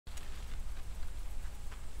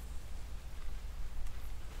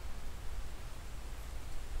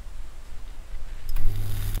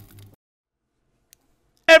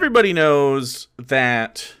everybody knows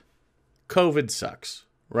that COVID sucks,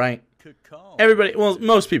 right? Everybody, well,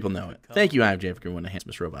 most people know it. Thank you, IFJ, for giving one to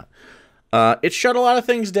Handsomest Robot. It shut a lot of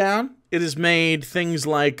things down. It has made things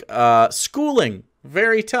like schooling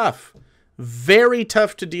very tough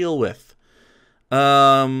to deal with.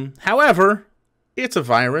 However, it's a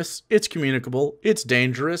virus. It's communicable. It's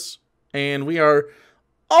dangerous. And we are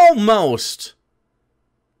almost,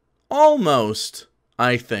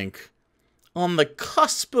 I think, on the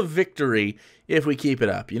cusp of victory if we keep it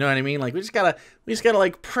up. You know what I mean? Like, we just gotta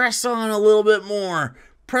like press on a little bit more.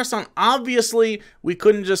 Press on. Obviously, we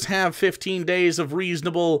couldn't just have 15 days of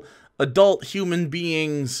reasonable adult human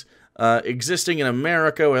beings existing in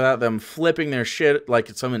America without them flipping their shit like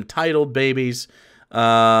it's some entitled babies.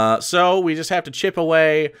 So we just have to chip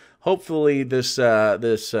away. Hopefully this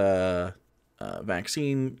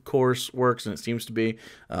vaccine course works, and it seems to be.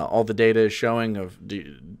 All the data is showing that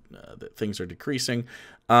things are decreasing.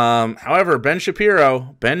 However, Ben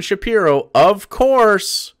Shapiro, of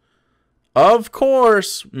course,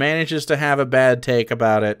 manages to have a bad take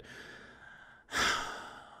about it.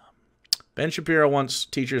 Ben Shapiro wants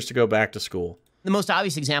teachers to go back to school. The most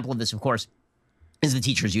obvious example of this, of course, is the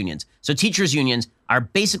teachers' unions. So teachers' unions are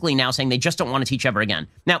basically now saying they just don't want to teach ever again.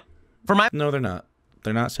 Now, No, they're not.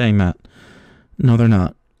 They're not saying that. No, they're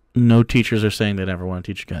not. No teachers are saying they never want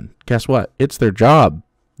to teach again. Guess what? It's their job.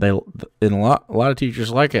 A lot of teachers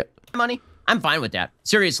like it. Money. I'm fine with that.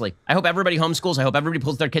 Seriously. I hope everybody homeschools. I hope everybody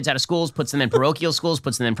pulls their kids out of schools, puts them in parochial schools,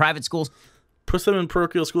 puts them in private schools. Puts them in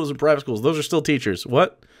parochial schools and private schools. Those are still teachers.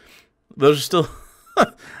 What? Those are still...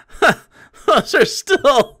 those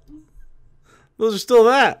are still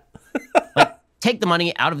that. Like, take the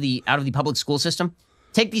money out of the public school system.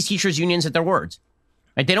 Take these teachers' unions at their words.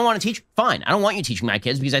 Right? They don't want to teach? Fine. I don't want you teaching my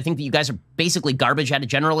kids because I think that you guys are basically garbage at it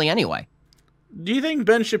generally anyway. Do you think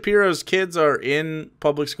Ben Shapiro's kids are in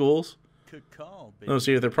public schools? Good call, baby. No,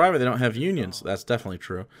 see, if they're private, they don't have unions. That's definitely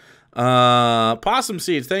true. Possum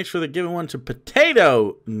Seeds, thanks for the giving one to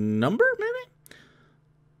Potato Number, maybe?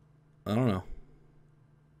 I don't know.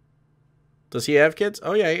 Does he have kids?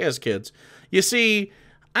 Oh, yeah, he has kids. You see,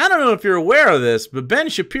 I don't know if you're aware of this, but Ben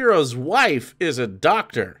Shapiro's wife is a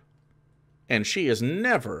doctor. And she has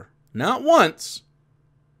never, not once,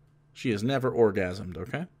 she has never orgasmed,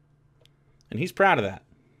 okay? And he's proud of that.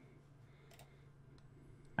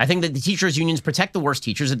 I think that the teachers' unions protect the worst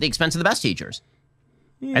teachers at the expense of the best teachers.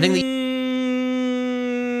 I think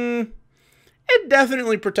it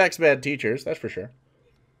definitely protects bad teachers, that's for sure.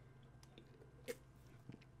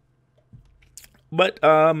 But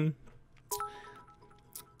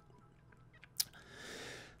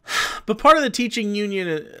part of the teaching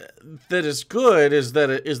union that is good is that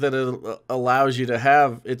it allows you to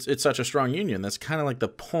have it's such a strong union. That's kind of like the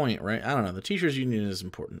point, right? I don't know. The teachers union is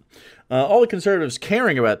important. All the conservatives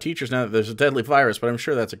caring about teachers now that there's a deadly virus, but I'm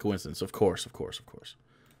sure that's a coincidence. Of course.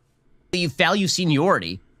 you value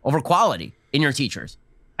seniority over quality in your teachers.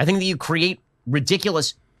 I think that you create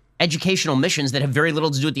ridiculous educational missions that have very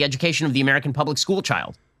little to do with the education of the American public school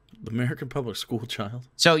child. The American public school child?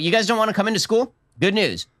 So you guys don't want to come into school? Good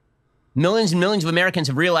news. Millions and millions of Americans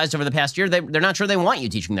have realized over the past year they're not sure they want you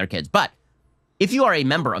teaching their kids. But if you are a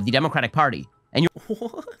member of the Democratic Party and you're...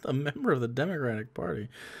 What? A member of the Democratic Party?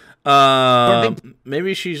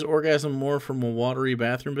 Maybe she's orgasmed more from a watery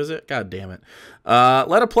bathroom visit? God damn it.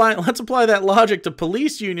 Let's apply that logic to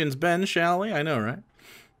police unions, Ben, shall we? I know, right?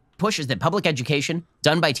 Pushes that public education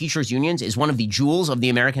done by teachers' unions is one of the jewels of the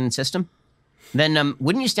American system, then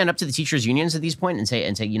wouldn't you stand up to the teachers' unions at this point and say,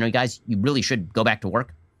 you know, guys, you really should go back to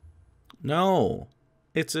work? No,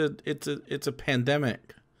 it's a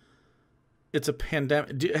pandemic. It's a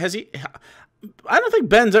pandemic. I don't think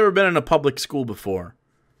Ben's ever been in a public school before.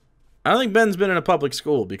 I don't think Ben's been in a public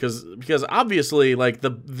school because obviously, like,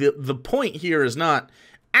 the point here is not,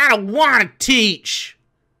 I don't want to teach.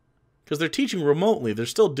 Because they're teaching remotely. They're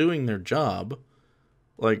still doing their job.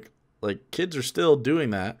 Like kids are still doing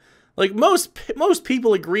that. Like, most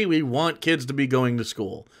people agree we want kids to be going to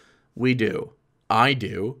school. We do. I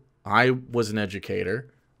do. I was an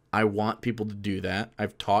educator. I want people to do that.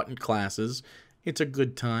 I've taught in classes. It's a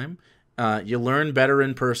good time. You learn better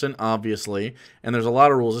in person, obviously. And there's a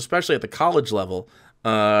lot of rules, especially at the college level,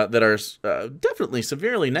 that are definitely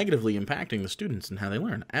severely negatively impacting the students and how they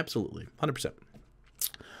learn. Absolutely. 100%.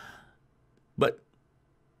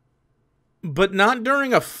 But not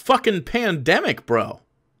during a fucking pandemic, bro.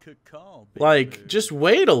 Good call, baby. Like, just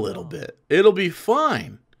wait a little bit. It'll be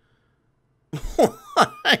fine.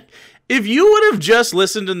 If you would have just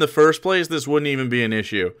listened in the first place, this wouldn't even be an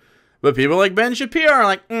issue. But people like Ben Shapiro are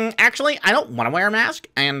like, actually, I don't want to wear a mask,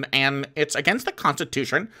 and it's against the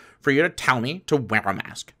Constitution for you to tell me to wear a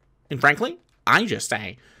mask. And frankly, I just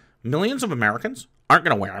say millions of Americans aren't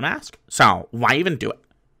going to wear a mask, so why even do it?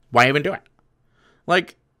 Why even do it?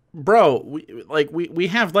 Like, bro, we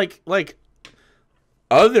have like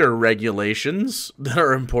other regulations that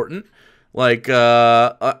are important, like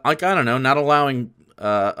I don't know, not allowing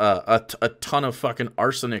a ton of fucking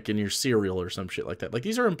arsenic in your cereal or some shit like that. Like,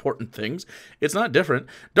 these are important things. It's not different.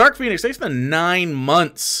 Dark Phoenix, they spent 9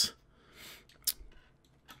 months.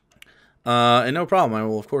 And no problem, I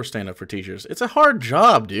will of course stand up for teachers. It's a hard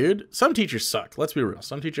job, dude. Some teachers suck. Let's be real.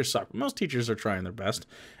 Some teachers suck. Most teachers are trying their best,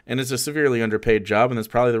 and it's a severely underpaid job, and that's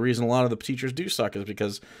probably the reason a lot of the teachers do suck, is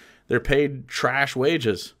because they're paid trash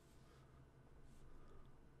wages.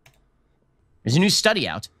 There's a new study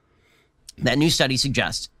out. That new study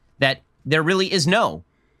suggests that there really is no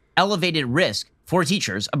elevated risk for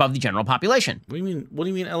teachers above the general population. What do you mean? What do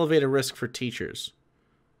you mean elevated risk for teachers?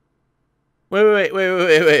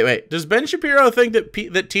 Wait. Does Ben Shapiro think that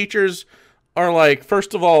that teachers are, like,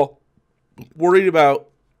 first of all, worried about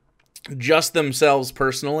just themselves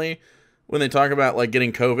personally when they talk about, like,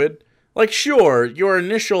 getting COVID? Like, sure, your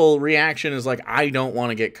initial reaction is like, I don't want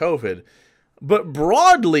to get COVID. But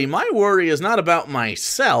broadly, my worry is not about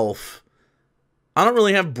myself. I don't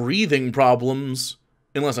really have breathing problems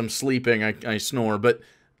unless I'm sleeping. I snore, but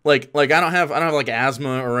like I don't have like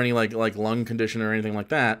asthma or any like lung condition or anything like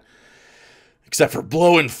that. Except for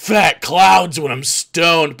blowing fat clouds when I'm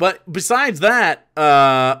stoned. But besides that,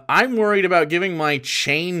 I'm worried about giving my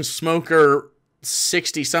chain smoker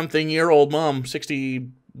 60-something-year-old mom,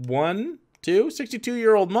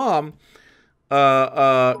 62-year-old mom,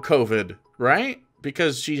 COVID, right?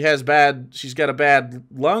 Because she's got a bad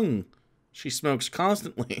lung. She smokes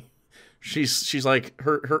constantly. She's like,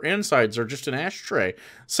 her insides are just an ashtray.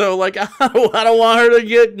 So, like, I don't want her to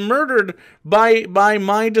get murdered by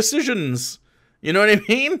my decisions. You know what I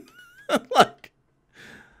mean? Like,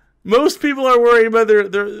 most people are worried about their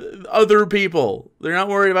other people. They're not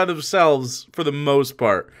worried about themselves for the most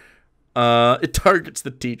part. It targets the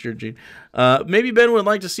teacher, Gene. Maybe Ben would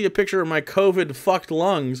like to see a picture of my COVID-fucked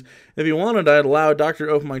lungs. If he wanted, I'd allow a doctor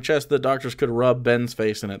to open my chest. The doctors could rub Ben's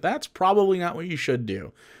face in it. That's probably not what you should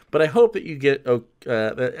do. But I hope that you get that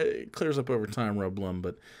it clears up over time, Rob Blum,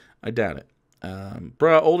 but I doubt it.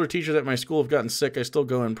 Older teachers at my school have gotten sick. I still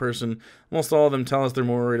go in person. Almost all of them tell us they're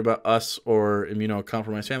more worried about us or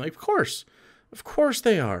immunocompromised family. Of course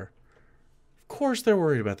they are. Of course they're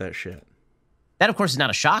worried about that shit. That, of course, is not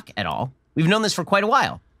a shock at all. We've known this for quite a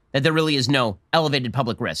while, that there really is no elevated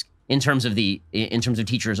public risk in terms of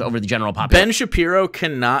teachers over the general population. Ben Shapiro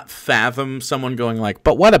cannot fathom someone going like,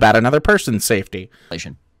 but what about another person's safety?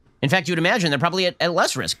 In fact, you would imagine they're probably at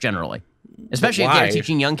less risk generally, especially if Why? they're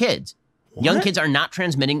teaching young kids. What? Young kids are not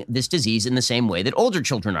transmitting this disease in the same way that older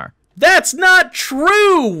children are. That's not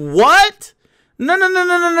true. What?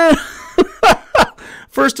 No.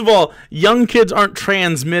 First of all, young kids aren't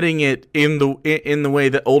transmitting it in the way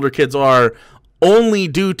that older kids are, only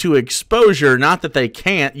due to exposure, not that they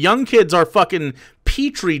can't. Young kids are fucking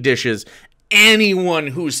petri dishes. Anyone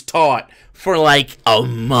who's taught for like a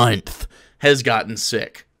month has gotten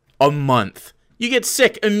sick. A month. You get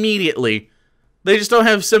sick immediately. They just don't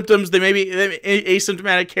have symptoms. They may be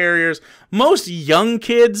asymptomatic carriers. Most young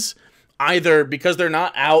kids, either because they're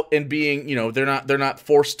not out and being, they're not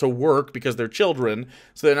forced to work because they're children,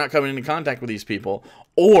 so they're not coming into contact with these people,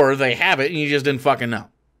 or they have it and you just didn't fucking know.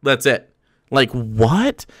 That's it. Like,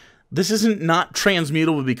 what? This isn't not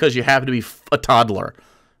transmutable because you happen to be a toddler.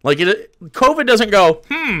 Like, COVID doesn't go,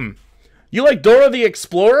 you like Dora the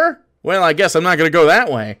Explorer? Well, I guess I'm not going to go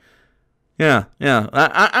that way. Yeah.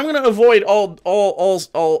 I'm gonna avoid all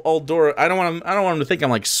Dora. I don't want him to think I'm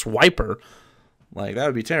like Swiper. Like, that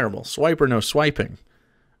would be terrible. Swiper, no swiping.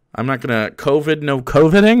 I'm not gonna COVID, no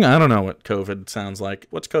COVIDing. I don't know what COVID sounds like.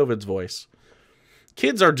 What's COVID's voice?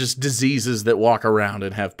 Kids are just diseases that walk around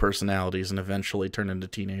and have personalities and eventually turn into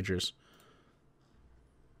teenagers.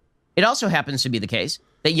 It also happens to be the case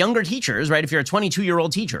that younger teachers, right? If you're a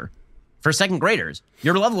 22-year-old teacher for second graders,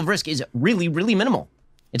 your level of risk is really, really minimal.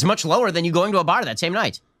 It's much lower than you going to a bar that same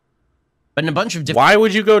night. But in a bunch of different... Why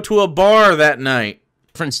would you go to a bar that night?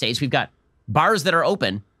 Different states, we've got bars that are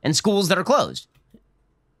open and schools that are closed.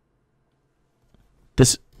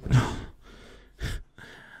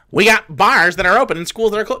 We got bars that are open and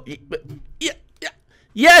schools that are closed. Yeah.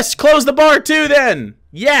 Yes, close the bar too then.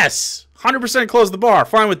 Yes, 100% close the bar.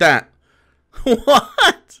 Fine with that.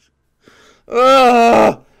 What?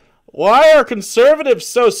 Why are conservatives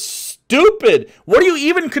so stupid? What are you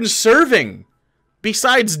even conserving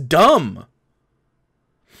besides dumb?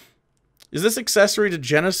 Is this accessory to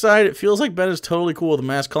genocide? It feels like Ben is totally cool with the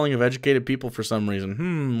mass culling of educated people for some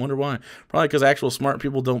reason. Wonder why. Probably because actual smart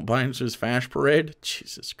people don't buy into his fash parade.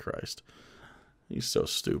 Jesus Christ. He's so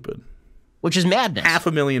stupid. Which is madness.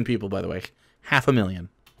 500,000 people, by the way. 500,000.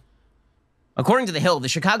 According to The Hill, the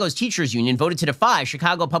Chicago's Teachers Union voted to defy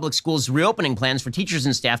Chicago Public Schools' reopening plans for teachers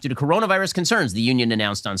and staff due to coronavirus concerns, the union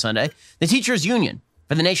announced on Sunday. The Teachers Union,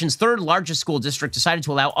 for the nation's third largest school district, decided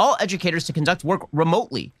to allow all educators to conduct work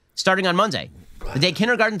remotely starting on Monday, the day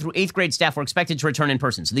kindergarten through 8th grade staff were expected to return in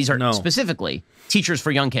person. So these are specifically teachers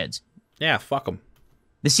for young kids. Yeah, fuck them.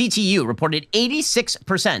 The CTU reported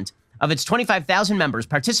 86% of its 25,000 members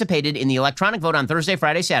participated in the electronic vote on Thursday,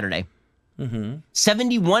 Friday, Saturday.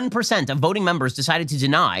 71% of voting members decided to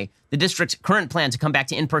deny the district's current plan to come back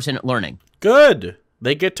to in-person learning. Good.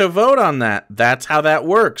 They get to vote on that. That's how that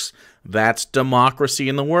works. That's democracy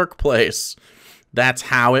in the workplace. That's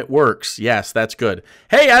how it works. Yes, that's good.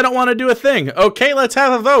 Hey, I don't want to do a thing. Okay, let's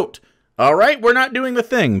have a vote. All right, we're not doing the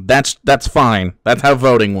thing. That's fine. That's how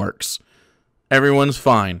voting works. Everyone's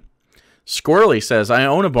fine. Squirrely says, I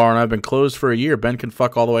own a bar and I've been closed for a year. Ben can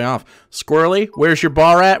fuck all the way off. Squirrely, where's your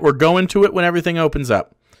bar at? We're going to it when everything opens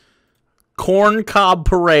up. Corn cob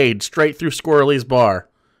parade straight through Squirrely's bar.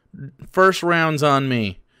 First round's on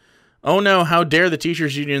me. Oh no, how dare the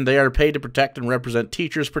teachers union. They are paid to protect and represent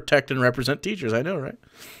teachers. Protect and represent teachers. I know, right?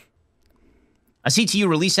 A CTU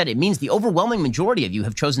release said it means the overwhelming majority of you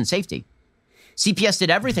have chosen safety. CPS did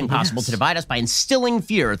everything possible to divide us by instilling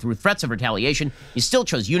fear through threats of retaliation. You still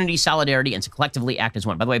chose unity, solidarity, and to collectively act as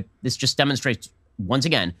one. By the way, this just demonstrates, once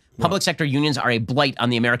again, public sector unions are a blight on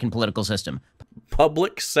the American political system.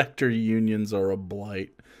 Public sector unions are a blight.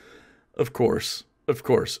 Of course. Of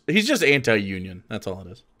course. He's just anti-union. That's all it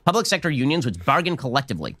is. Public sector unions which bargain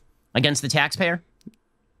collectively against the taxpayer.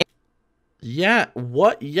 Yeah.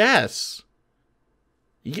 What? Yes.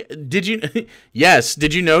 Did you? Yes.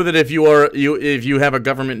 Did you know that if you have a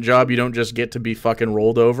government job, you don't just get to be fucking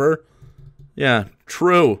rolled over? Yeah.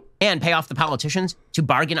 True. And pay off the politicians to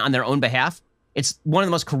bargain on their own behalf. It's one of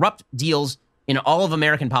the most corrupt deals in all of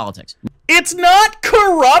American politics. It's not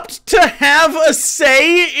corrupt to have a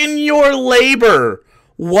say in your labor.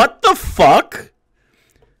 What the fuck?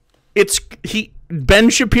 Ben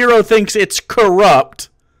Shapiro thinks it's corrupt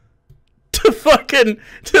to fucking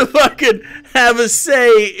have a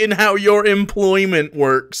say in how your employment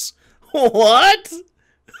works. What?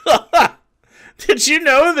 Did you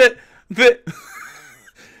know that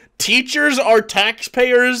teachers are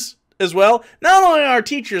taxpayers as well? Not only are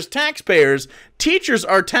teachers taxpayers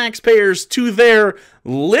are taxpayers to their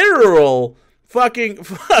literal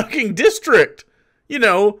fucking district. You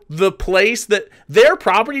know, the place that their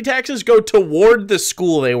property taxes go toward the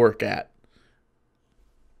school they work at.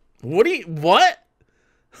 What?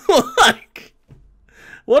 Like,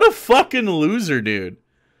 what a fucking loser, dude.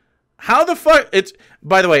 How the fuck?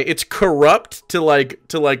 By the way, it's corrupt to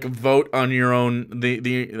vote on your own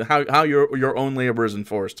how your own labor is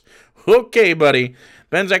enforced. Okay, buddy.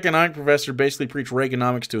 Ben's economic professor basically preached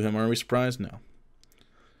Reaganomics to him. Are we surprised? No.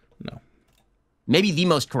 Maybe the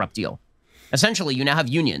most corrupt deal. Essentially, you now have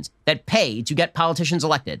unions that pay to get politicians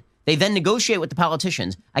elected. They then negotiate with the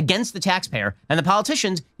politicians against the taxpayer, and the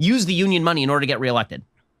politicians use the union money in order to get reelected.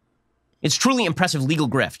 It's truly impressive legal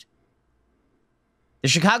grift. The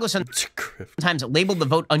Chicago Sun-Times labeled the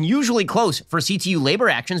vote unusually close for CTU labor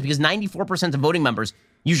actions because 94% of voting members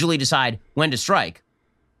usually decide when to strike.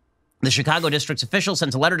 The Chicago district's official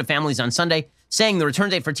sent a letter to families on Sunday saying the return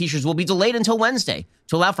date for teachers will be delayed until Wednesday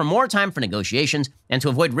to allow for more time for negotiations and to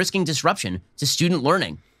avoid risking disruption to student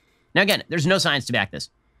learning. Now, again, there's no science to back this.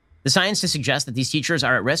 The science to suggest that these teachers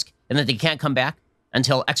are at risk and that they can't come back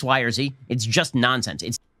until X, Y, or Z, it's just nonsense.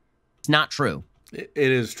 It's not true. It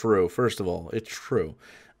is true. First of all, it's true.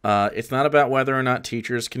 It's not about whether or not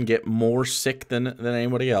teachers can get more sick than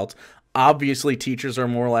anybody else. Obviously, teachers are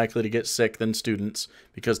more likely to get sick than students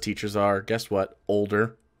because teachers are, guess what,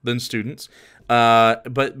 older than students.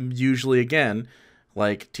 But usually, again,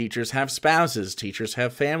 like teachers have spouses, teachers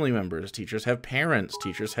have family members, teachers have parents,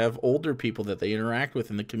 teachers have older people that they interact with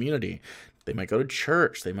in the community. They might go to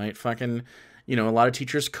church. They might fucking, a lot of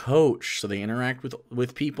teachers coach, so they interact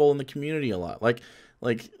with people in the community a lot. Like,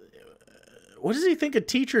 what does he think a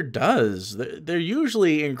teacher does? They're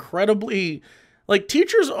usually incredibly... Like,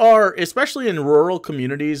 teachers are, especially in rural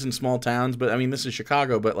communities and small towns, but, I mean, this is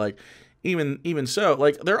Chicago, but, like, even so,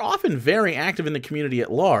 like, they're often very active in the community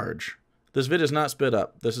at large. This vid is not spit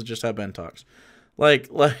up. This is just how Ben talks. Like,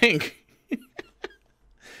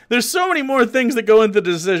 there's so many more things that go into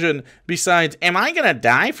the decision besides, am I going to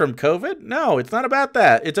die from COVID? No, it's not about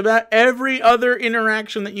that. It's about every other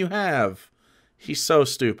interaction that you have. He's so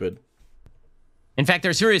stupid. In fact,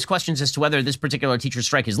 there are serious questions as to whether this particular teacher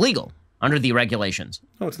strike is legal under the regulations.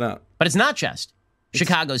 No, it's not. But it's not just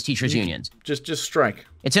Chicago's teachers' unions. Just strike.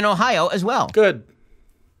 It's in Ohio as well. Good.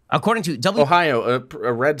 According to Ohio,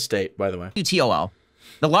 a red state, by the way. WTOL,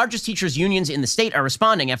 the largest teachers' unions in the state are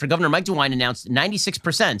responding after Governor Mike DeWine announced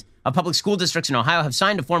 96% of public school districts in Ohio have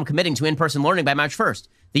signed a form committing to in-person learning by March 1st.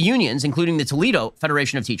 The unions, including the Toledo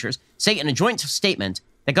Federation of Teachers, say in a joint statement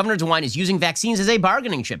that Governor DeWine is using vaccines as a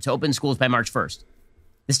bargaining chip to open schools by March 1st.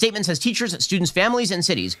 The statement says teachers, students, families, and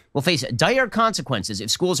cities will face dire consequences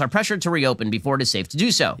if schools are pressured to reopen before it is safe to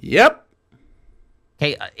do so. Yep.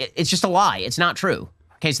 Okay, it's just a lie. It's not true.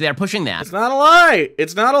 Okay, so they're pushing that. It's not a lie.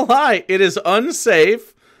 It's not a lie. It is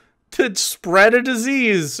unsafe to spread a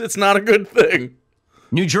disease. It's not a good thing.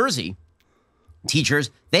 New Jersey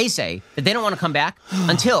teachers, they say that they don't want to come back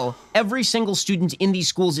until every single student in these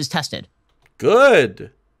schools is tested.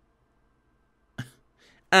 Good.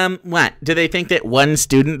 What? Do they think that one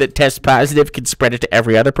student that tests positive can spread it to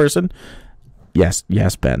every other person? Yes,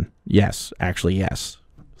 Ben. Yes, actually, yes.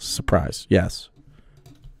 Surprise, yes.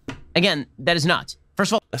 Again, that is nuts.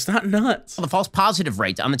 First of all, that's not nuts. The false positive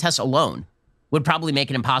rate on the test alone would probably make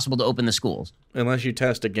it impossible to open the schools. Unless you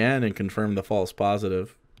test again and confirm the false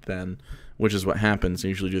positive, then, which is what happens. They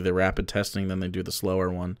usually do the rapid testing, then they do the slower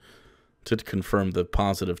one to confirm the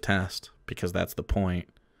positive test, because that's the point.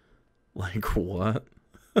 Like, what?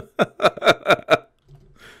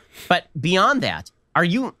 But beyond that, are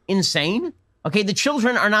you insane? Okay, the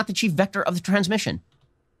children are not the chief vector of the transmission.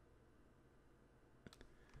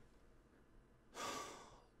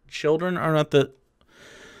 Children are not the...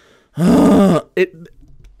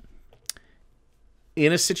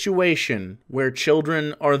 In a situation where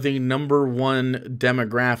children are the number one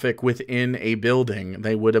demographic within a building,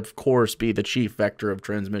 they would, of course, be the chief vector of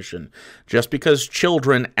transmission. Just because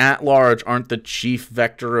children at large aren't the chief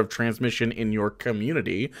vector of transmission in your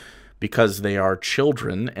community, because they are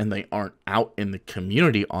children and they aren't out in the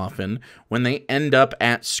community often, when they end up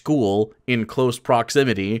at school in close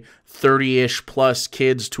proximity, 30-ish plus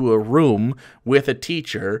kids to a room with a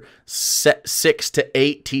teacher, 6 to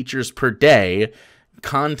 8 teachers per day,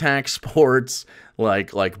 contact sports,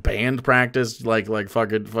 like band practice, like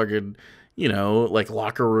fucking, you know, like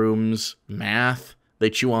locker rooms, math. They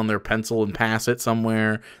chew on their pencil and pass it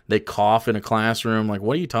somewhere. They cough in a classroom. Like,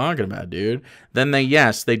 what are you talking about, dude? Then they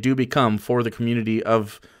do become, for the community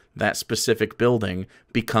of that specific building,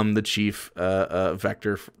 become the chief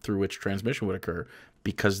vector through which transmission would occur,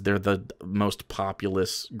 because they're the most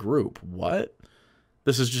populous group. What?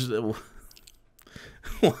 This is just...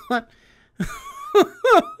 What?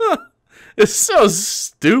 It's so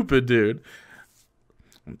stupid, dude.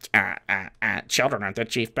 Children aren't the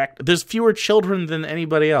chief vector. There's fewer children than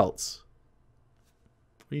anybody else.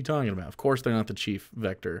 What are you talking about? Of course they're not the chief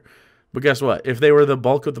vector. But guess what? If they were the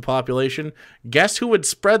bulk of the population, guess who would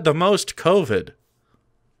spread the most COVID?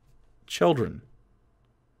 Children.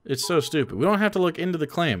 It's so stupid. We don't have to look into the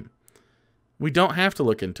claim. We don't have to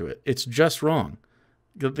look into it. It's just wrong.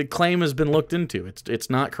 The claim has been looked into. It's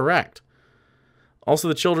not correct. Also,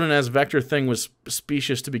 the children as vector thing was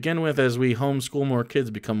specious to begin with. As we homeschool more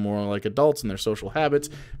kids, become more like adults in their social habits,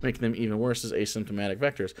 making them even worse as asymptomatic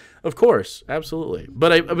vectors. Of course, absolutely.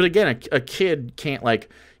 But again, a kid can't,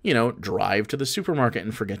 like, you know, drive to the supermarket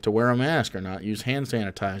and forget to wear a mask, or not use hand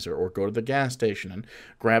sanitizer, or go to the gas station and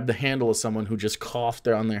grab the handle of someone who just coughed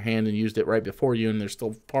on their hand and used it right before you, and there's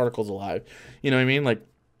still particles alive. You know what I mean? Like,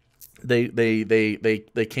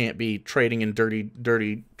 They can't be trading in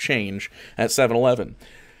dirty change at 7-Eleven.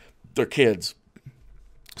 They're kids.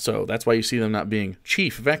 So that's why you see them not being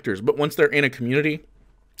chief vectors. But once they're in a community,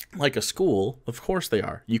 like a school, of course they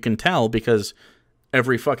are. You can tell because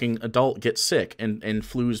every fucking adult gets sick and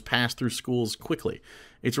flus pass through schools quickly.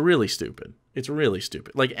 It's really stupid. It's really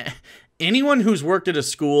stupid. Like, anyone who's worked at a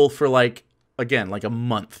school for, like, again, like a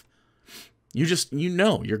month, you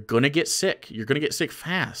know you're going to get sick. You're going to get sick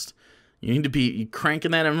fast. You need to be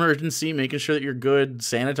cranking that emergency, making sure that you're good,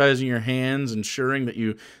 sanitizing your hands, ensuring that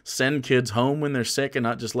you send kids home when they're sick and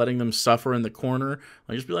not just letting them suffer in the corner.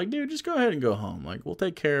 Like, just be like, dude, just go ahead and go home. Like, we'll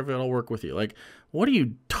take care of it. I'll work with you. Like, what are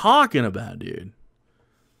you talking about, dude?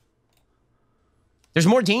 There's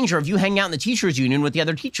more danger of you hanging out in the teachers' union with the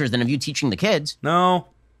other teachers than of you teaching the kids. No.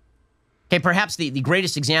 Okay, perhaps the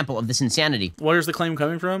greatest example of this insanity. Where's the claim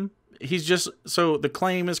coming from? So the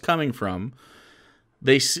claim is coming from...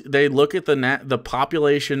 They look at the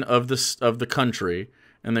population of the country,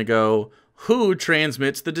 and they go, who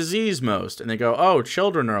transmits the disease most? And they go, oh,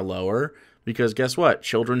 children are lower, because guess what?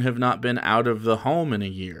 Children have not been out of the home in a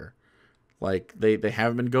year. Like, they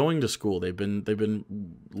haven't been going to school. They've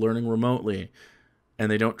been learning remotely. And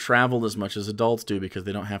they don't travel as much as adults do because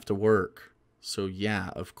they don't have to work. So yeah,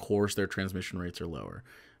 of course their transmission rates are lower.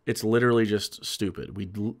 It's literally just stupid.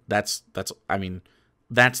 That's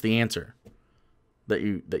the answer that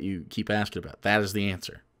you keep asking about. That is the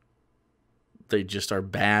answer. They just are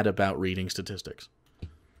bad about reading statistics.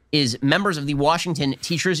 Is members of the Washington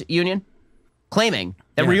Teachers Union claiming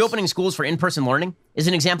that reopening schools for in-person learning is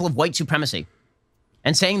an example of white supremacy,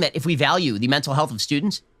 and saying that if we value the mental health of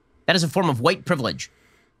students, that is a form of white privilege.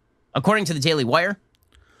 According to the Daily Wire,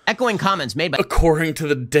 echoing comments made by... According to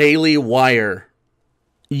the Daily Wire.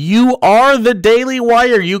 You are the Daily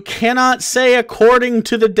Wire. You cannot say according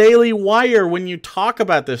to the Daily Wire when you talk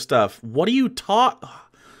about this stuff. What do you talk...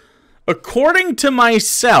 According to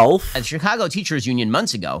myself... At the Chicago Teachers Union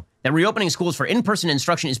months ago, that reopening schools for in-person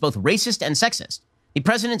instruction is both racist and sexist. The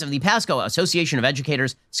president of the Pasco Association of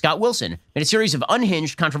Educators, Scott Wilson, made a series of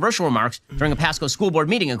unhinged, controversial remarks during a Pasco school board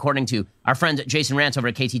meeting, according to our friend Jason Rantz over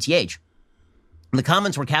at KTTH. The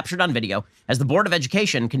comments were captured on video as the Board of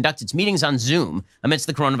Education conducts its meetings on Zoom amidst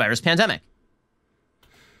the coronavirus pandemic.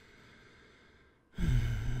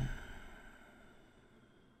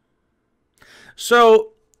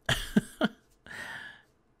 So,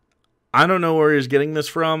 I don't know where he's getting this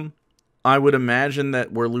from. I would imagine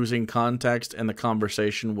that we're losing context and the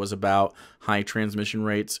conversation was about high transmission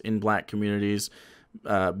rates in black communities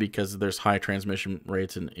because there's high transmission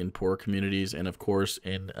rates in poor communities. And, of course,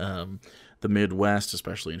 in the Midwest,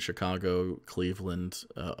 especially in Chicago, Cleveland,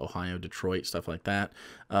 Ohio, Detroit, stuff like that,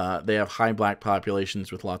 they have high black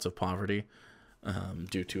populations with lots of poverty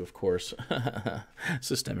due to, of course,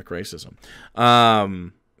 systemic racism.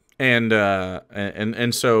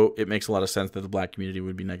 And so it makes a lot of sense that the black community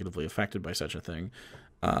would be negatively affected by such a thing.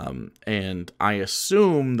 And I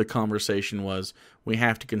assume the conversation was we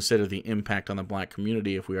have to consider the impact on the black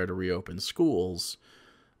community if we are to reopen schools.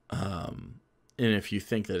 And if you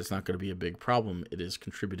think that it's not going to be a big problem, it is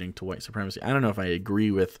contributing to white supremacy. I don't know if I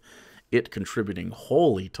agree with it contributing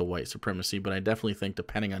wholly to white supremacy, but I definitely think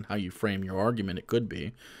depending on how you frame your argument, it could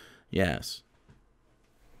be. Yes.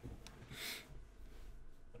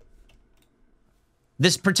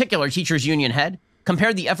 This particular teachers union head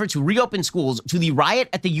compared the effort to reopen schools to the riot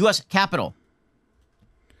at the U.S. Capitol.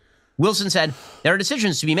 Wilson said, there are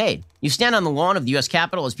decisions to be made. You stand on the lawn of the U.S.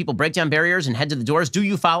 Capitol as people break down barriers and head to the doors. Do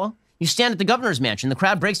you follow? You stand at the governor's mansion. The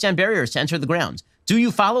crowd breaks down barriers to enter the grounds. Do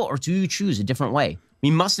you follow or do you choose a different way? We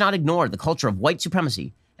must not ignore the culture of white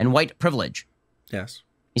supremacy and white privilege. Yes.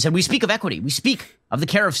 He said, we speak of equity. We speak of the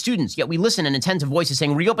care of students, yet we listen and attend to voices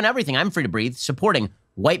saying, reopen everything. I'm free to breathe, supporting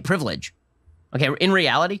white privilege. Okay, in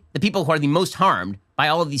reality, the people who are the most harmed by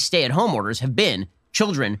all of these stay-at-home orders have been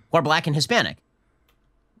children who are black and Hispanic.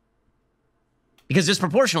 Because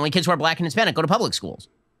disproportionately, kids who are black and Hispanic go to public schools.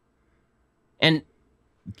 And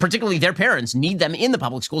particularly their parents need them in the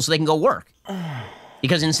public schools so they can go work.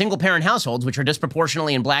 Because in single-parent households, which are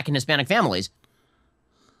disproportionately in black and Hispanic families,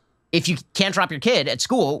 if you can't drop your kid at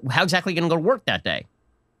school, how exactly are you going to go to work that day?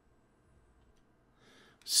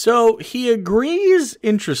 So he agrees,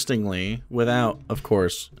 interestingly, without, of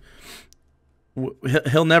course,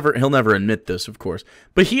 he'll never admit this, of course,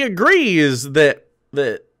 but he agrees that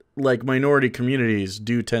like minority communities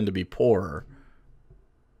do tend to be poorer.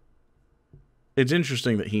 It's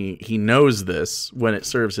interesting that he knows this when it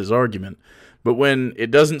serves his argument, but when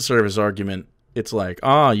it doesn't serve his argument, it's like,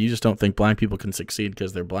 you just don't think black people can succeed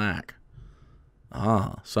because they're black.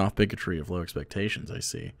 Soft bigotry of low expectations, I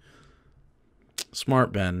see.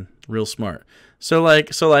 Smart, Ben. Real smart. So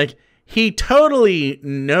he totally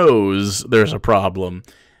knows there's a problem.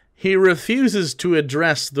 He refuses to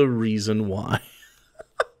address the reason why.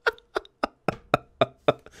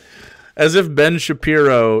 As if Ben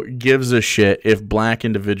Shapiro gives a shit if black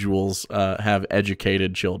individuals have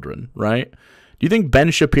educated children, right? Do you think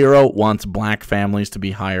Ben Shapiro wants black families to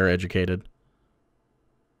be higher educated?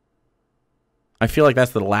 I feel like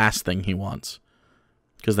that's the last thing he wants.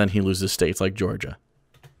 Because then he loses states like Georgia.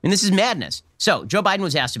 And this is madness. So Joe Biden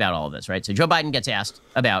was asked about all of this, right? So Joe Biden gets asked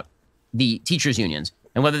about the teachers' unions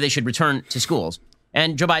and whether they should return to schools.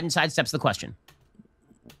 And Joe Biden sidesteps the question.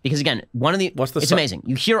 Because again, it's amazing.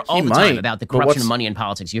 You hear all the time about the corruption of money in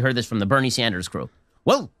politics. You heard this from the Bernie Sanders crew.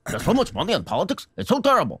 Well, there's so much money in politics. It's so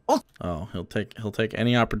terrible. He'll take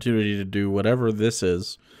any opportunity to do whatever this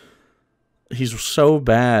is. He's so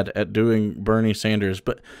bad at doing Bernie Sanders,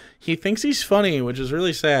 but he thinks he's funny, which is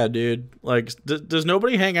really sad, dude. Like, does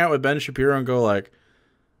nobody hang out with Ben Shapiro and go like,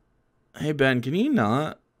 hey, Ben, can you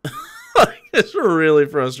not? It's really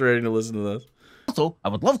frustrating to listen to this. Also, I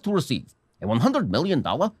would love to receive a $100 million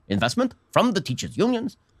investment from the teachers'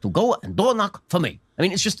 unions to go and door knock for me. I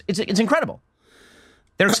mean, it's incredible.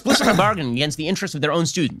 They're explicitly bargaining against the interests of their own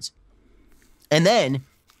students. And then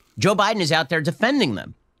Joe Biden is out there defending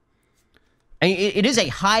them. I mean, it is a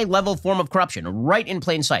high-level form of corruption, right in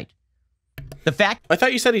plain sight. The fact... I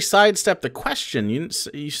thought you said he sidestepped the question. You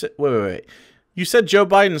said... Wait. You said Joe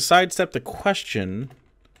Biden sidestepped the question,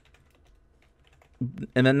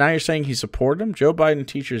 and then now you're saying he supported him? Joe Biden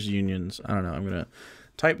teachers unions. I don't know. I'm going to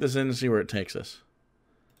type this in and see where it takes us.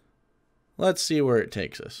 Let's see where it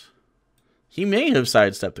takes us. He may have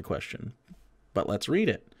sidestepped the question, but let's read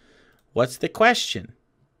it. What's the question?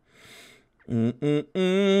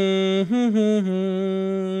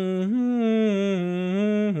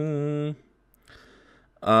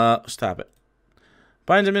 Stop it.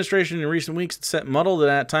 Biden's administration in recent weeks had sent muddled and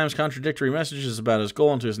at times contradictory messages about his goal.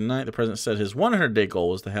 On Tuesday night, the president said his 100-day goal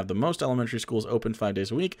was to have the most elementary schools open 5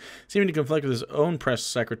 days a week, seeming to conflict with his own press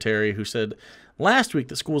secretary, who said last week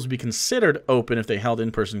that schools would be considered open if they held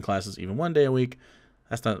in-person classes even 1 day a week.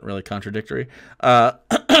 That's not really contradictory.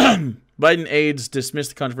 Biden aides dismissed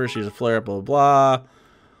the controversy as a flare-up, blah, blah, blah.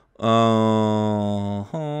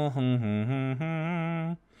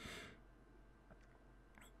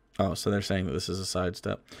 Oh, so they're saying that this is a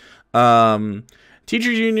sidestep.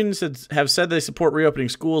 Teachers unions have said they support reopening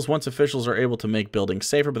schools once officials are able to make buildings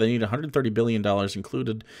safer, but they need $130 billion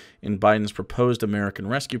included in Biden's proposed American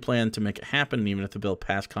Rescue Plan to make it happen. And even if the bill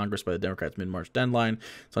passed Congress by the Democrats' mid-March deadline,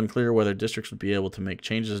 it's unclear whether districts would be able to make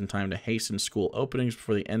changes in time to hasten school openings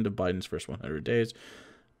before the end of Biden's first 100 days.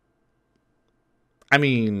 I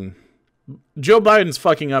mean, Joe Biden's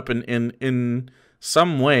fucking up in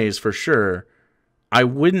some ways for sure. I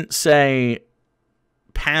wouldn't say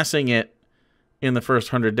passing it in the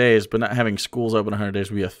first 100 days, but not having schools open 100 days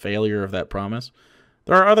would be a failure of that promise.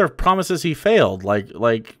 There are other promises he failed,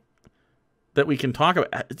 like that we can talk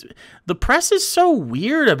about. The press is so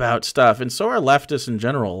weird about stuff, and so are leftists in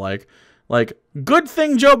general. Like good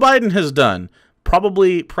thing Joe Biden has done.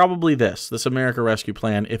 Probably this America Rescue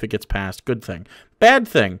Plan, if it gets passed. Good thing. Bad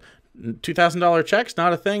thing. $2,000 checks,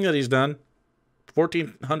 not a thing that he's done.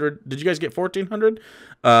 1,400. Did you guys get 1,400?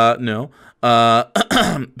 No.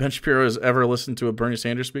 Ben Shapiro has ever listened to a Bernie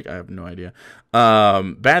Sanders speak? I have no idea.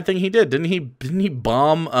 Bad thing he did. Didn't he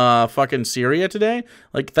bomb fucking Syria today?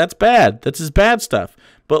 Like, that's bad. That's his bad stuff.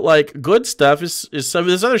 But like good stuff is some of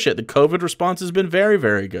this other shit. The COVID response has been very,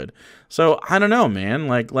 very good. So I don't know, man.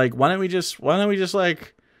 Like why don't we just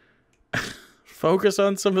like focus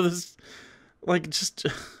on some of this? Like, just,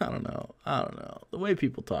 I don't know. The way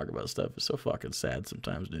people talk about stuff is so fucking sad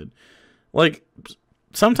sometimes, dude. Like,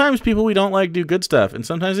 sometimes people we don't like do good stuff, and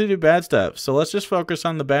sometimes they do bad stuff. So let's just focus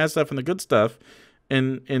on the bad stuff and the good stuff,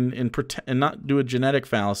 and not do a genetic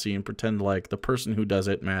fallacy and pretend like the person who does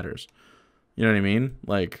it matters. You know what I mean?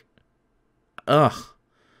 Like, ugh.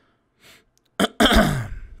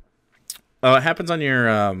 Oh, it happens on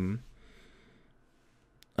your,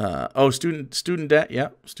 student debt. Yeah,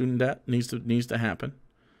 student debt needs to happen.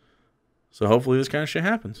 So hopefully this kind of shit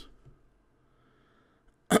happens.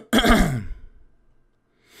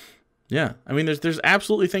 Yeah, I mean, there's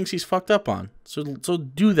absolutely things he's fucked up on. So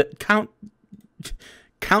do that. Count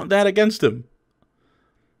that against him.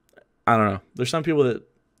 I don't know. There's some people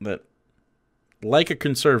that like a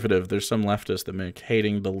conservative. There's some leftists that make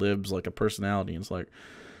hating the libs like a personality. And it's like,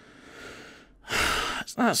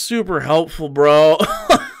 it's not super helpful, bro.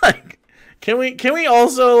 Like, can we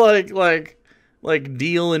also like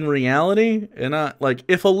deal in reality and not like,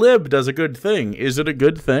 if a lib does a good thing, is it a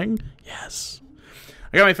good thing? Yes.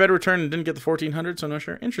 I got my Fed return and didn't get the 1,400, so I'm not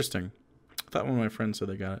sure. Interesting. I thought one of my friends said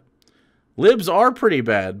they got it. Libs are pretty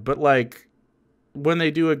bad, but like when they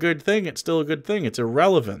do a good thing, it's still a good thing. It's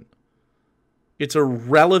irrelevant. It's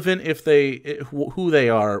irrelevant if who they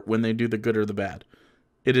are when they do the good or the bad.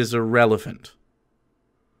 It is irrelevant.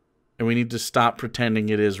 And we need to stop pretending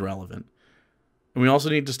it is relevant. And we also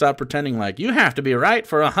need to stop pretending like you have to be right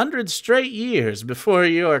for 100 straight years before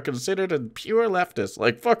you are considered a pure leftist.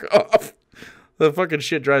 Like, fuck off. The fucking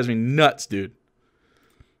shit drives me nuts, dude.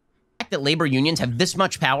 The fact that labor unions have this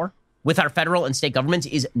much power with our federal and state governments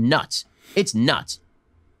is nuts. It's nuts.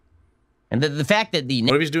 And the fact that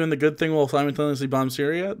what if he's doing the good thing while simultaneously bomb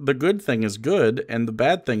Syria? The good thing is good, and the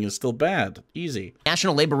bad thing is still bad. Easy.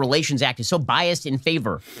 National Labor Relations Act is so biased in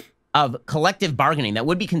favor of collective bargaining that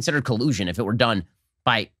would be considered collusion if it were done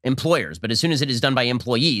by employers. But as soon as it is done by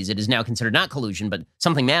employees, it is now considered not collusion, but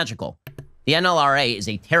something magical. The NLRA is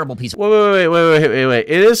a terrible piece of... Wait. It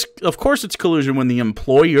is, of course it's collusion when the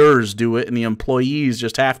employers do it and the employees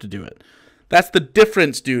just have to do it. That's the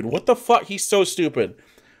difference, dude. What the fuck? He's so stupid.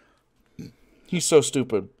 He's so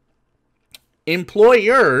stupid.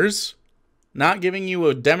 Employers not giving you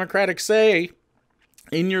a democratic say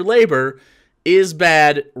in your labor is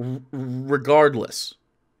bad regardless,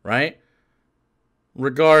 right?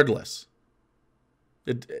 Regardless.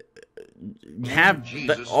 Having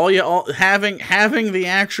the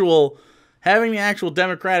actual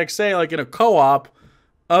democratic say, like in a co-op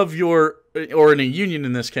of your, or in a union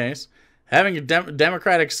in this case, having a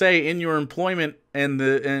democratic say in your employment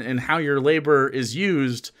and how your labor is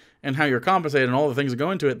used and how you're compensated and all the things that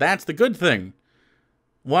go into it, that's the good thing.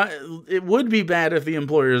 Why it would be bad if the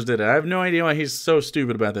employers did it. I have no idea why he's so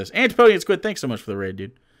stupid about this. Antipodian Squid, thanks so much for the raid,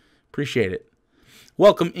 dude. Appreciate it.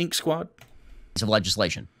 Welcome, Ink Squad. Of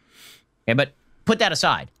legislation. Okay, but put that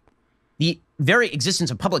aside. The very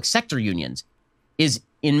existence of public sector unions is,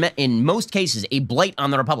 in most cases, a blight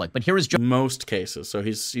on the republic. But here is most cases. So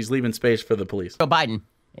he's leaving space for the police. Joe Biden,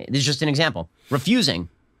 this is just an example, refusing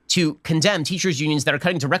to condemn teachers' unions that are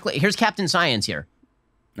cutting directly. Here's Captain Science here.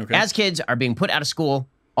 Okay. As kids are being put out of school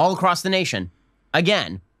all across the nation,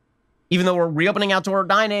 again, even though we're reopening outdoor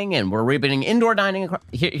dining and we're reopening indoor dining,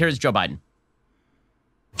 here's Joe Biden.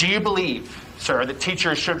 Do you believe, sir, that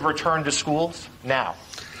teachers should return to schools now?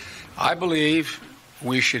 I believe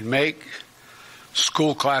we should make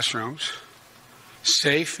school classrooms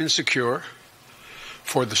safe and secure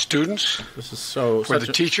for the students, this is for the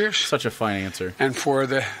teachers, such a fine answer, and for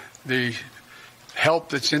the help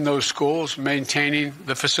that's in those schools maintaining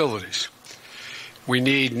the facilities. We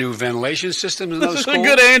need new ventilation systems in those schools. This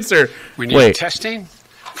is a good answer. We need testing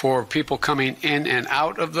for people coming in and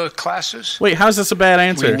out of the classes. Wait, how's this a bad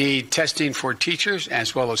answer? We need testing for teachers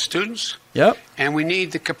as well as students. Yep. And we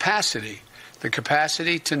need the capacity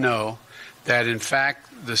to know that, in fact,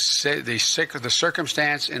 the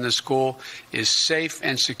circumstance in the school is safe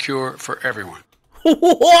and secure for everyone.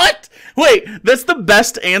 What? Wait, that's the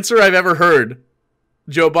best answer I've ever heard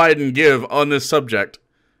Joe Biden give on this subject.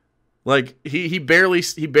 Like, he barely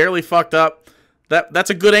fucked up. That's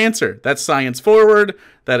a good answer. That's science forward.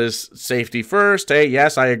 That is safety first. Hey,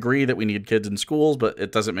 yes, I agree that we need kids in schools, but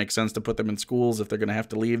it doesn't make sense to put them in schools if they're going to have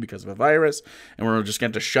to leave because of a virus, and we're just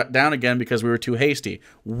going to shut down again because we were too hasty.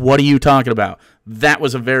 What are you talking about? That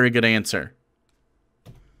was a very good answer.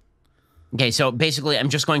 Okay, so basically, I'm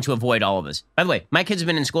just going to avoid all of this. By the way, my kids have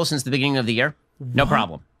been in school since the beginning of the year. No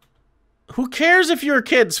problem. Who cares if your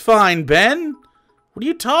kid's fine, Ben? What are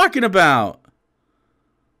you talking about?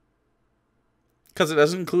 Because it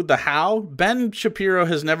doesn't include the how? Ben Shapiro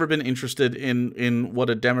has never been interested in what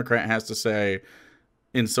a Democrat has to say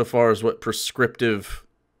insofar as what prescriptive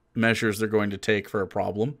measures they're going to take for a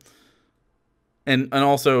problem. And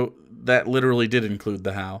also, that literally did include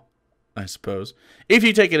the how, I suppose. If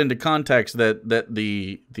you take it into context that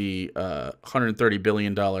the $130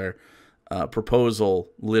 billion proposal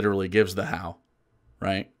literally gives the how,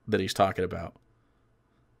 right, that he's talking about.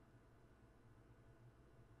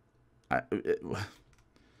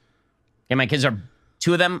 And my kids are,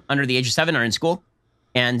 2 of them under the age of 7 are in school.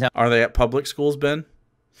 And are they at public schools, Ben?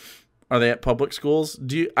 Are they at public schools?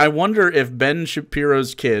 I wonder if Ben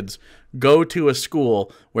Shapiro's kids go to a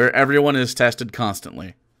school where everyone is tested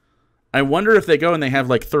constantly. I wonder if they go and they have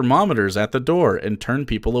like thermometers at the door and turn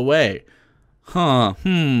people away. I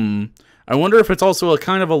wonder if it's also a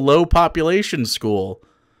kind of a low population school,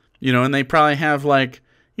 and they probably have like,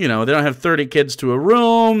 they don't have 30 kids to a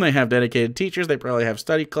room. They have dedicated teachers. They probably have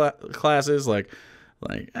study classes. I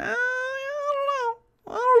don't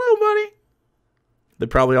know, buddy. They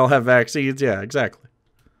probably all have vaccines. Yeah, exactly.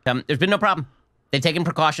 There's been no problem. They've taken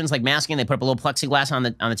precautions like masking. They put up a little plexiglass on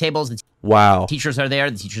the tables. Wow. Teachers are there.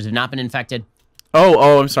 The teachers have not been infected.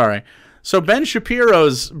 Oh, I'm sorry. So Ben Shapiro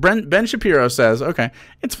says, okay,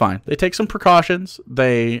 it's fine. They take some precautions.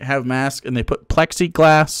 They have masks and they put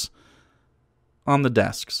plexiglass on the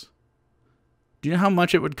desks. Do you know how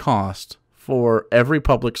much it would cost for every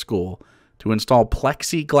public school to install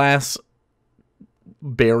plexiglass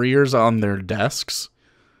barriers on their desks?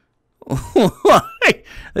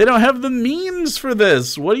 They don't have the means for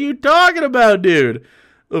this. What are you talking about, dude?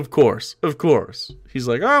 Of course. He's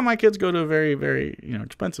like, oh, my kids go to a very, very,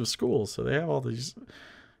 expensive school, so they have all these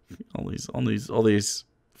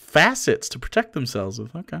facets to protect themselves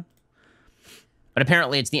with. Okay. But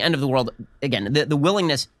apparently it's the end of the world. Again, the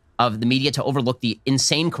willingness of the media to overlook the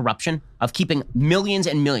insane corruption of keeping millions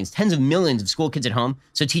and millions, tens of millions of school kids at home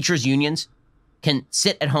so teachers' unions can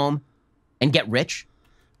sit at home and get rich.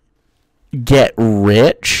 Get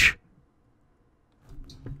rich?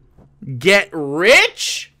 Get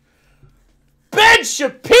rich? Ben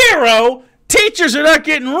Shapiro? Teachers are not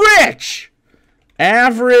getting rich.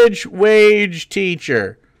 Average wage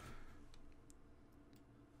teacher.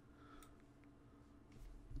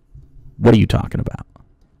 What are you talking about?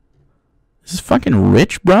 This is fucking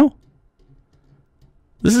rich, bro.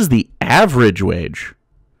 This is the average wage.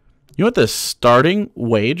 You know what the starting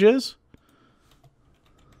wage is?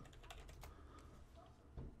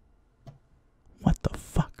 What the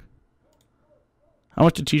fuck? How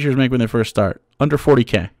much do teachers make when they first start? Under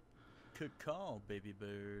 40K. Good call, baby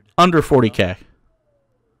bird. Under 40K.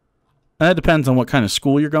 That depends on what kind of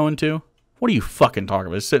school you're going to. What are you fucking talking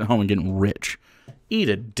about? Sitting home and getting rich. Eat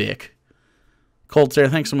a dick. Cold Stare,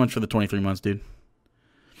 thanks so much for the 23 months, dude.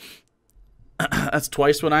 That's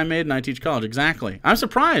twice what I made, and I teach college. Exactly. I'm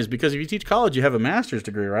surprised, because if you teach college, you have a master's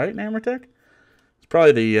degree, right, Namertech? It's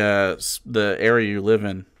probably the area you live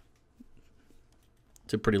in.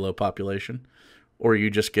 It's a pretty low population. Or are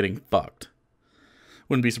you just getting fucked?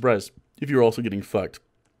 Wouldn't be surprised if you're also getting fucked.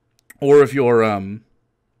 Or if you're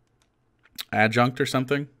adjunct or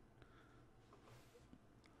something.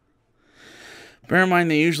 Bear in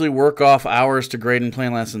mind, they usually work off hours to grade and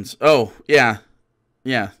plan lessons. Oh, yeah.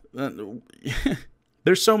 Yeah.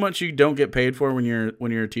 There's so much you don't get paid for when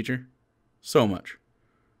you're a teacher. So much.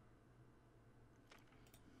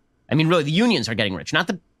 I mean, really, the unions are getting rich, not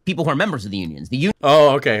the people who are members of the unions.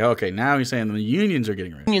 Oh, okay. Now he's saying the unions are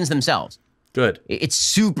getting rich. Unions themselves. Good. It's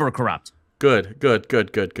super corrupt. Good.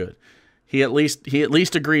 He at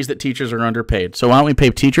least agrees that teachers are underpaid. So why don't we pay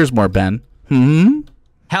teachers more, Ben?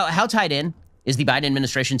 How tied in is the Biden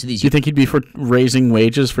administration to these Do you think he'd be for raising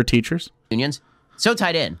wages for teachers? unions? So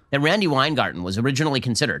tied in that Randy Weingarten was originally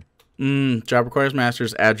considered. Job requires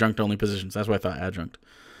masters, adjunct only positions. That's what I thought, adjunct.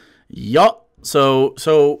 Yup.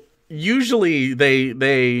 So usually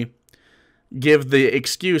they give the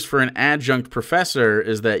excuse for an adjunct professor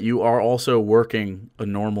is that you are also working a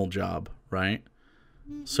normal job, right?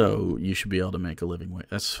 So you should be able to make a living wage.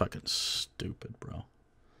 That's fucking stupid, bro.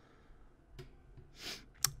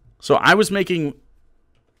 So I was making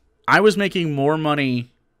more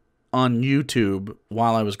money on YouTube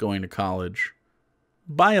while I was going to college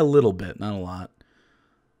by a little bit, not a lot.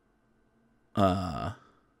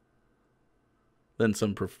 Than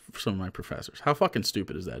some of my professors. How fucking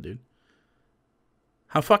stupid is that, dude?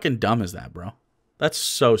 How fucking dumb is that, bro? That's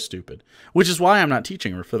so stupid. Which is why I'm not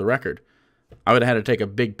teaching her, for the record. I would have had to take a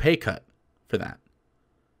big pay cut for that.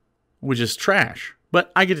 Which is trash.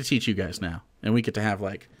 But I get to teach you guys now. And we get to have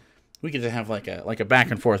like a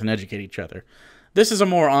back and forth and educate each other. This is a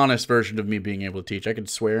more honest version of me being able to teach. I could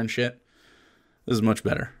swear and shit. This is much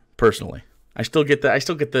better, personally. I still get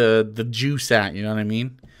the juice out, you know what I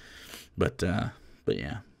mean? But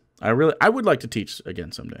yeah. I would like to teach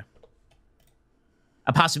again someday.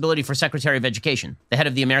 A possibility for Secretary of Education, the head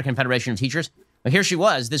of the American Federation of Teachers. Well, here she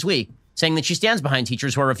was this week saying that she stands behind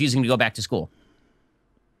teachers who are refusing to go back to school.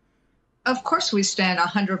 Of course, we stand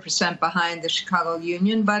 100% behind the Chicago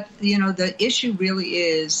Union, but, the issue really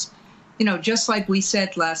is, just like we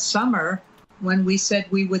said last summer, when we said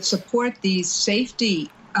we would support these safety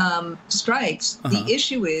strikes, the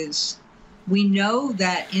issue is we know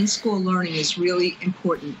that in-school learning is really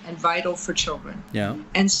important and vital for children. Yeah.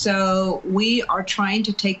 And so we are trying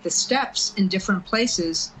to take the steps in different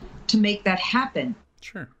places to make that happen.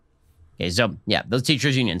 Sure. Okay, so, yeah, those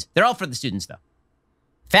teachers' unions, they're all for the students, though.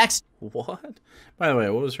 Facts. What? By the way,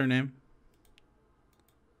 what was her name?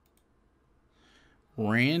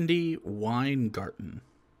 Randy Weingarten.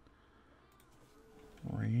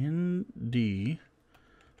 Randy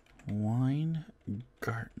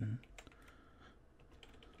Weingarten.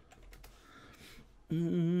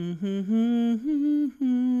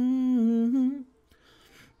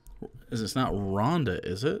 Is it's not Rhonda,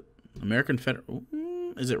 is it? American Federal.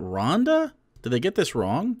 Is it Rhonda? Did they get this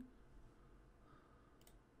wrong?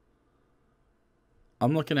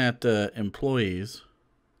 I'm looking at employees.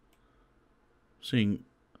 Seeing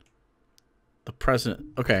the president.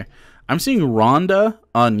 Okay. I'm seeing Rhonda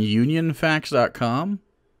on unionfacts.com.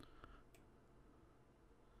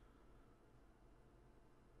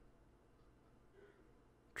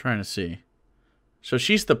 Trying to see. So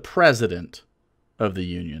she's the president of the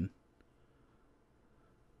union.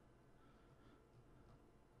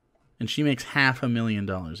 And she makes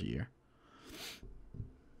 $500,000 a year.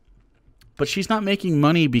 But she's not making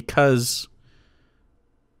money because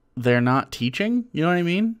they're not teaching. You know what I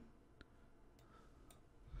mean?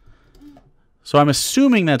 So I'm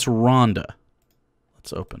assuming that's Rhonda.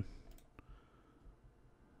 Let's open.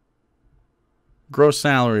 Gross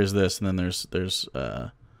salary is this, and then there's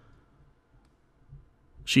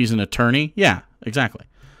she's an attorney. Yeah, exactly.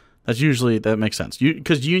 That makes sense.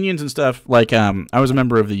 Because unions and stuff, like I was a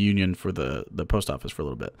member of the union for the post office for a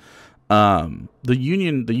little bit. The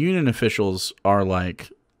union officials are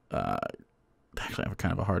like actually have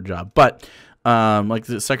kind of a hard job, but like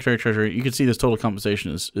the Secretary of Treasury, you can see this total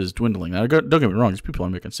compensation is dwindling. Now, don't get me wrong; these people are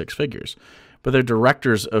making six figures, but they're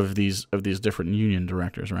directors of these different union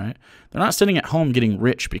directors, right? They're not sitting at home getting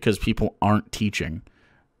rich because people aren't teaching.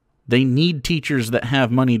 They need teachers that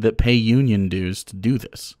have money that pay union dues to do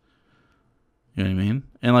this. You know what I mean?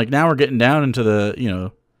 And like now we're getting down into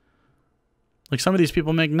the, like some of these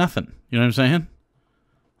people make nothing. You know what I'm saying?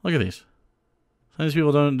 Look at these. Some of these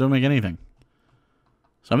people don't make anything.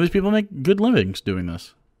 Some of these people make good livings doing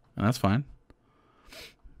this, and that's fine.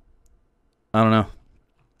 I don't know.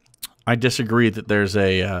 I disagree that there's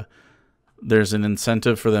an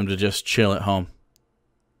incentive for them to just chill at home.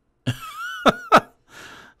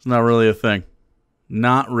 It's not really a thing.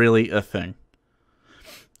 Not really a thing.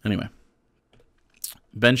 Anyway,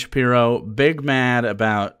 Ben Shapiro, big mad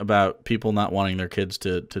about people not wanting their kids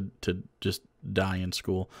to just die in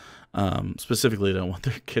school. Specifically, they don't want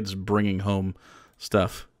their kids bringing home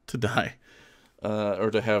stuff to die, or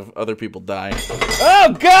to have other people die.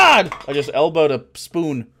 Oh God! I just elbowed a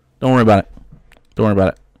spoon. Don't worry about it. Don't worry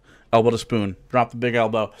about it. Elbowed a spoon. Drop the big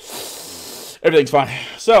elbow. Everything's fine.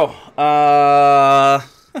 So, yeah!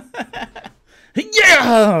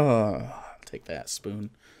 Take that,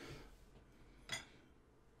 spoon.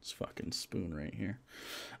 This fucking spoon right here.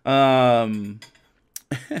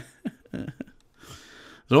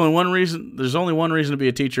 There's only one reason to be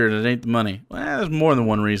a teacher, and it ain't the money. Well, there's more than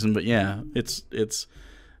one reason, but yeah, it's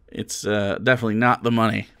definitely not the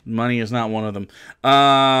money. Money is not one of them.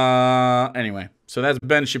 Anyway, so that's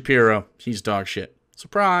Ben Shapiro. He's dog shit.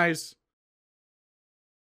 Surprise.